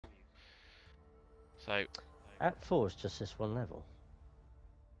So, Act 4 is just this one level.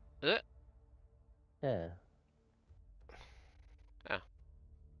 is it? Yeah. Oh.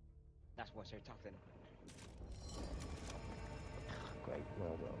 That's what they're talking. Great. Now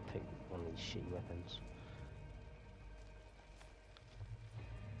I've got to pick one of these shitty weapons.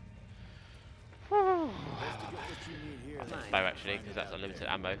 I think bow actually, because that's unlimited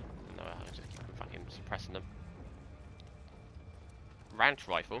ammo. No, I just keep fucking suppressing them. Ranch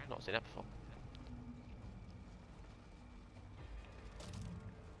rifle, not seen that before.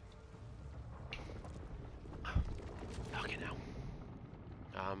 Fucking hell.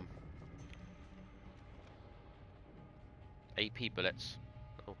 AP bullets.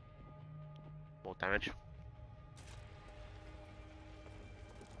 Oh, more damage.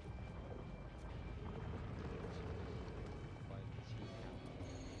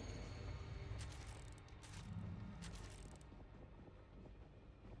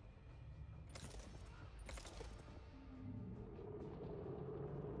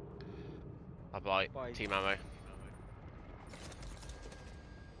 I buy team ammo.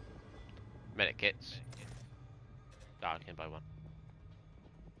 Medic kits. Oh, I can buy one.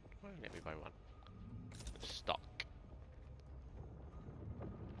 Why don't let me buy one? Stock.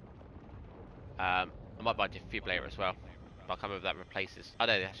 I might buy a defibrillator as well. But I can't remember if that replaces. Oh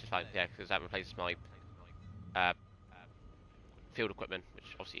no, that's just fine. Yeah, because that replaces my field equipment, which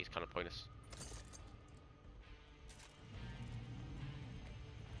obviously is kind of pointless.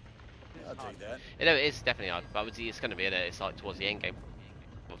 I'll take that. You know, it is definitely hard, but obviously it's going to be in it. It's like towards the end game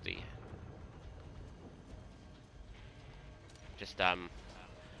of the. Just I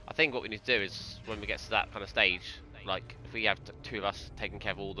think what we need to do is when we get to that kind of stage, like if we have two of us taking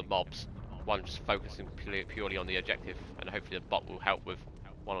care of all the mobs, one just focusing purely on the objective, and hopefully the bot will help with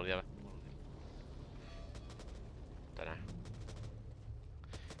one or the other. Don't know.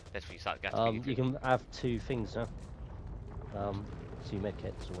 That's when you start getting. You can have two things now. Two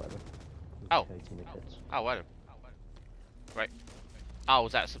medkits or whatever. Oh. Okay, two medkits. Oh, well. Right. Oh,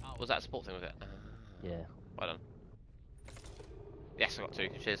 was that a support thing? Was it? Yeah. Well done. Yes, I got two.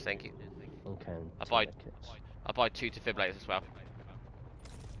 Cheers, thank you. Okay. I buy two defibrillators as well.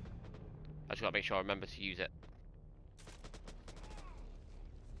 I just got to make sure I remember to use it.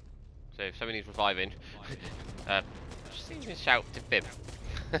 So if somebody needs reviving, just even shout defib.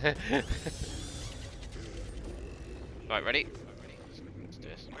 Right, ready? Let's do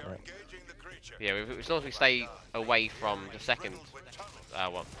this. Right. Yeah, as long as we stay away from the second,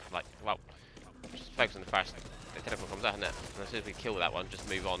 just focus on the first. The teleport comes out, isn't it? And as soon as we kill that one, just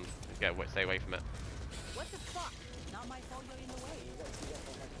move on and stay away from it. What the fuck? Not my fault you're in the way.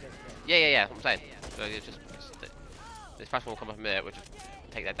 Yeah, what I'm saying. So you just this first one will come up in a minute, we'll just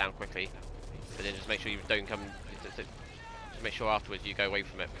take that down quickly. But then just make sure you don't come, just make sure afterwards you go away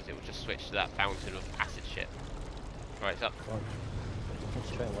from it, because it will just switch to that fountain of acid shit. Right, it's up.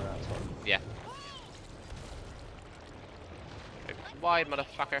 Straight one at a time. Yeah. Wide,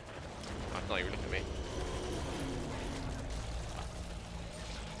 motherfucker. Oh, it's not even looking at me.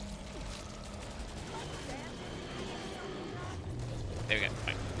 There we go.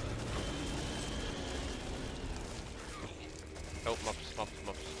 Right. Oh, mobs. Got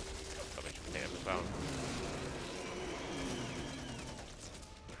me to take them as well.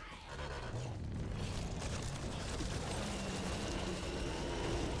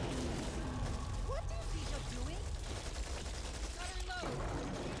 What do you think you're doing? Gotta reload.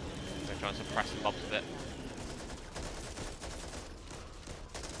 I'm gonna try and suppress the mobs a bit.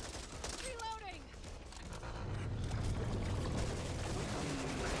 Reloading.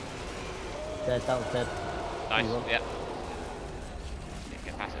 Dead, that was dead. Nice, yeah.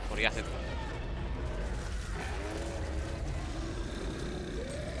 Get past it for the acid.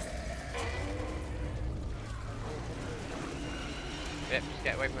 Yep, just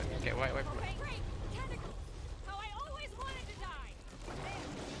get away from it, just get away from it. Okay, great. Tentacle. How I always wanted to die. There,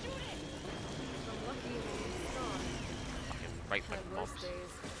 shoot it. So lucky it was gone. Fucking break my mobs.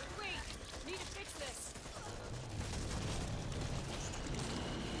 Wait, need to fix this.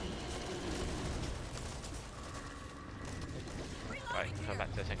 Right, come back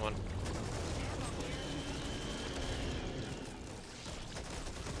to the second one.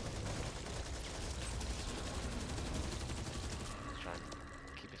 Let's try and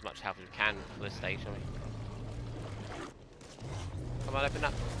keep as much health as we can for this stage, shall we? Come on, open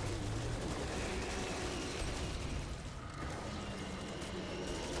up.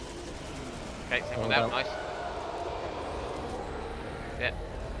 Okay, second one out, nice. Yeah.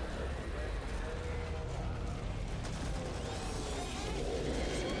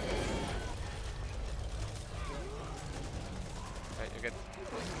 Right, you're good.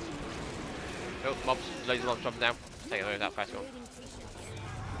 Oh, mobs, loads of mobs dropping down. Taking those out first of all. Creating t-shirts.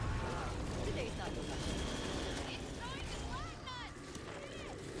 Today's not the lucky.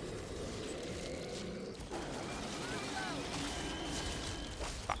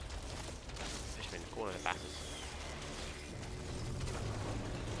 Fuck. Push me in the corner, the bastards.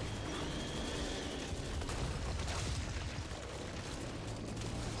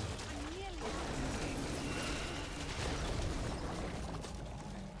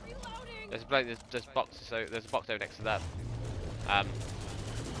 Reloading. There's boxes, so there's a box over next to that.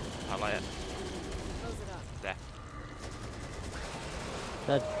 Highlight it. Close it up. There.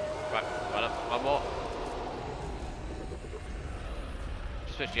 Dead. Right, one more.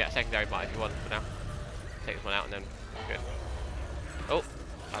 Just wish you get a secondary might if you want for now. Take this one out and then we're good. Oh,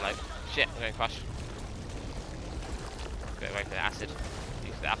 hello. Shit, I'm going to crash. Go away for the acid.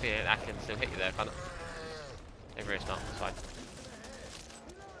 Use the acid can still hit you there, can't it? Maybe it's not, it's fine.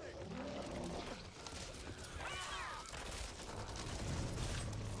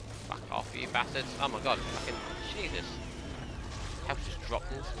 Fuck off, you bastards. Oh my god, fucking Jesus. Health just dropped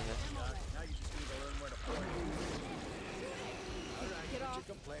this. Now you just need to learn where to point. Get off. You're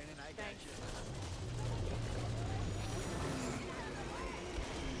complaining, I got Thanks. you.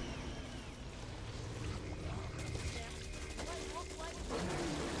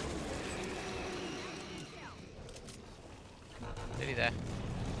 Nearly there.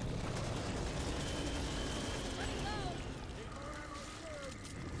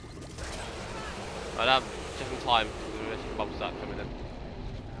 Right, just in time. The rest of the mobs start coming in.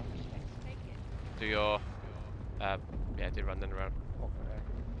 Take it. Do your, yeah, do run then around.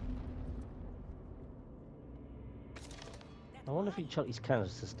 I wonder if he chuck his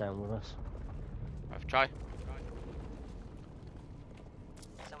canisters down with us. Have a try.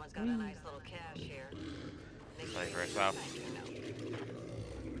 Someone's got a nice little cache here. Make sure Thank you you as well. thank you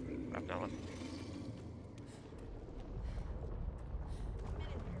note. Grab that one.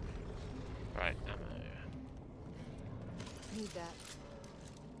 Right, ammo. Need that.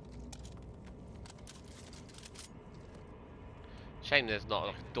 Shame there's not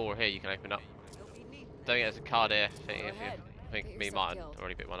like a door here you can open up. Don't be neat. Don't think there's a card here. Go ahead. I think Get me, yourself Martin, killed.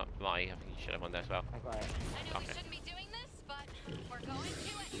 already picked one up. Marty, I think you should have one there as well. I got it. I know Okay. we shouldn't be doing this, but we're going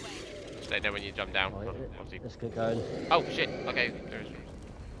to anyway. Just let you know when you jump down. Right, Obviously. let's get going. Oh shit! Okay, there's.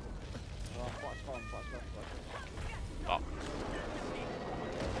 Oh, what's fun, what's fun, what's fun. Oh.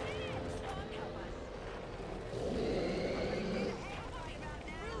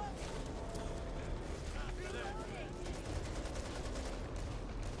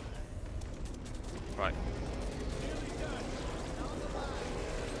 Right.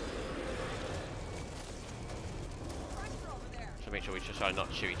 So make sure we just try not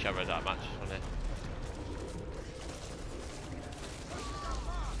to shoot each other that much on it.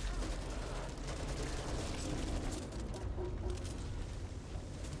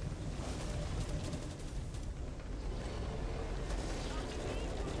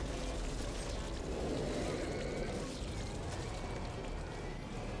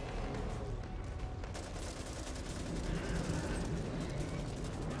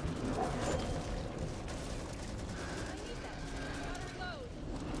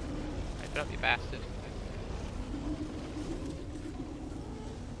 Open up, you bastard.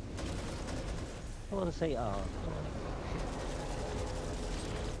 I want to say R.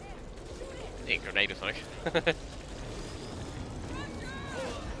 Need a grenade or something.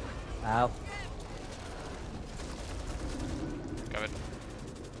 Ow. Go in.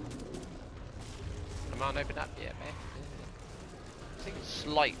 Come on, open up, yeah, man. I think it's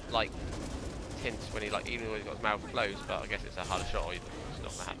slight, like, tints when he, like, even when he's got his mouth closed, but I guess it's a harder shot or it's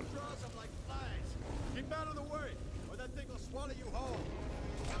not gonna happen. Draws them like flies. Keep out of the way, or that thing will swallow you whole.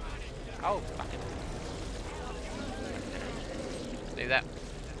 Oh, fucking. Do that.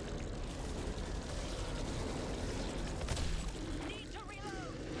 Need to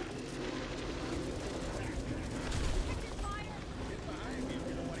reload. Behind me if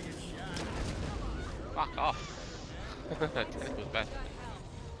you don't want to get shot. Fuck off. Tentacles best.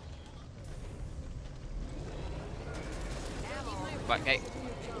 Black gate.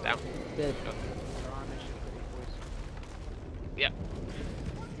 Down. Dead. Good. They're on mission, boys. Yeah.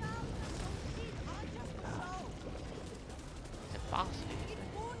 It's a fast.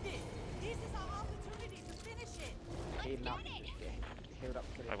 This is our opportunity to finish it. Healing up. Healed up,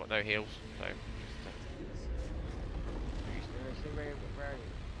 kill it. I've got no heals, so. Where are you?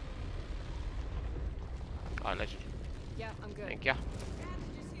 Alright, legend. Yeah, I'm good. Thank ya.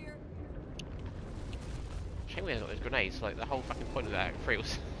 Bandages here. Shame we haven't got those grenades. Like the whole fucking point of that Act 3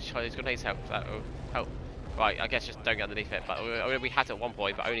 was show those grenades help. That will help. Right, I guess just don't get underneath it. But we had it at one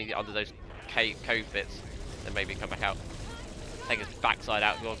point, but only under those cove bits, then maybe come back out. Take his backside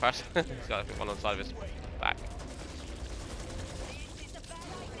out real fast. He's got one on the side of his back.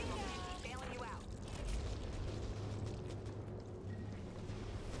 Bailing you out.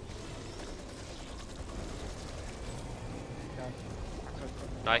 Okay.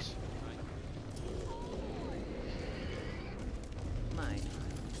 Nice. Mine.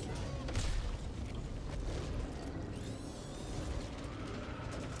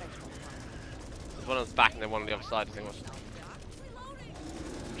 There's one on his back and then one on the other side. I think was.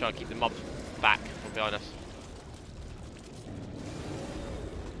 Trying to keep the mobs back from behind us.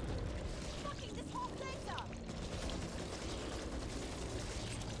 Fucking this whole thing's up.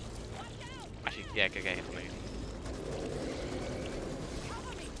 Watch out. Actually, yeah, go get something.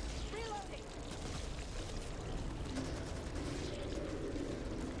 Cover me. Reloading.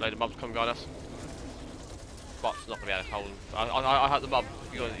 Load of mobs coming behind us. Bot's not gonna be able to hold him. I hurt the mob.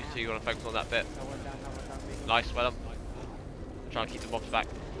 You two want to focus on that bit. That one down, me. Nice, well done. Try and keep the mobs back.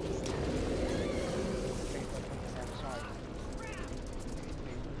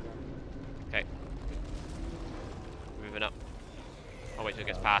 Okay. Moving up. I'll wait till it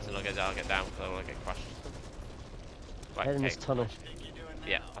gets past and I'll get down because I don't want to get crushed. Right, Head in okay. this tunnel.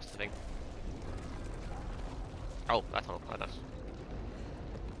 Yeah, that's the thing. Oh, that tunnel. Oh, nice.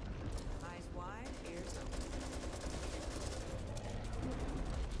 Eyes wide, ears open.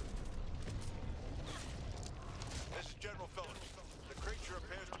 This is General Phillips. The creature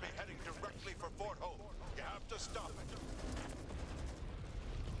appears to be heading directly for Fort Hope. You have to stop it.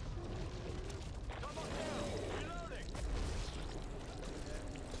 Come on down. Reloading.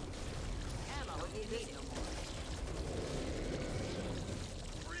 Ammo, you need no more.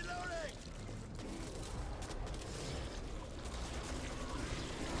 Reloading.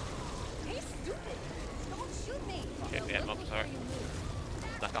 Hey, stupid. Don't shoot me. Okay, yeah, mobs, sorry.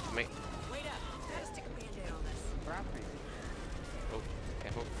 Snuck up on me. Wait up. Gotta stick a band-aid on this. Grab me. Oh,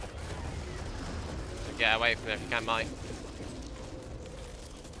 careful. So get away from there if you can, Mike.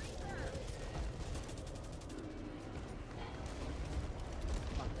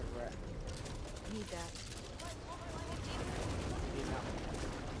 Fucking rat. Need that. Need that.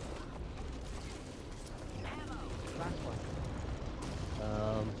 Last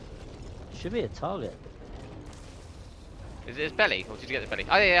one. Should be a target. Is it his belly, or did you get the belly?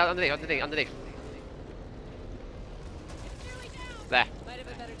 Oh yeah, underneath. There. Might have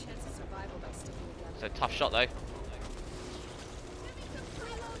a better chance of survival by sticking together. It's a tough shot though.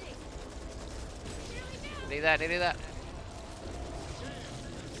 Reloading. Nearly there.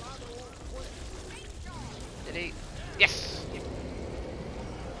 Did he? Yes!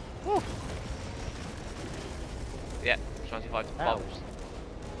 Woo! Yeah, trying to survive the Ow. bombs.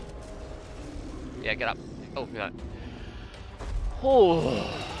 Yeah, get up. Oh, look at that. Oh!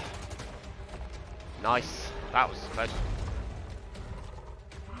 Nice. That was close.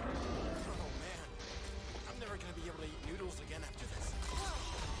 I'm never gonna be able to eat noodles again after this.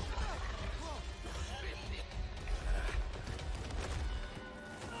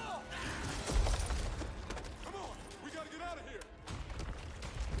 Come on, we gotta get out of here.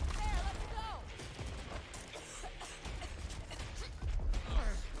 There, let's go.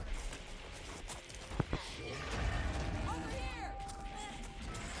 Over here.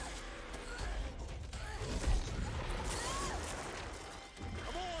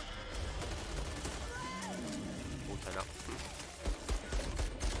 Come on. All turn up.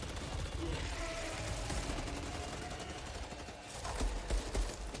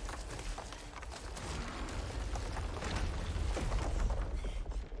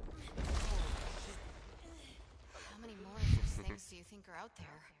 How many more of those things do you think are out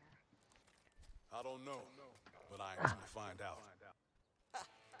there? I don't know, but I ain't gonna find out.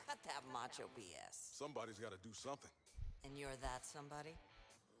 Cut that macho BS. Somebody's gotta do something. And you're that somebody?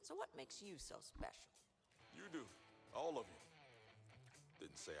 So what makes you so special? You do. All of you.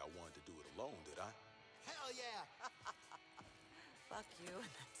 Didn't say I wanted to do it alone, did I? Hell yeah! Fuck you and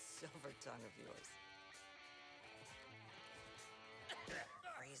that silver tongue of yours.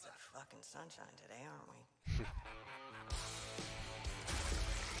 Rays of fucking sunshine today, aren't we?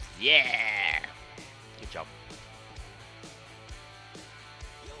 Yeah! Good job.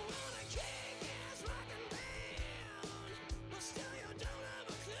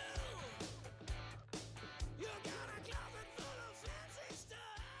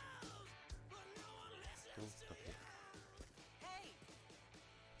 Hey!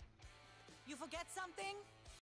 You forget something?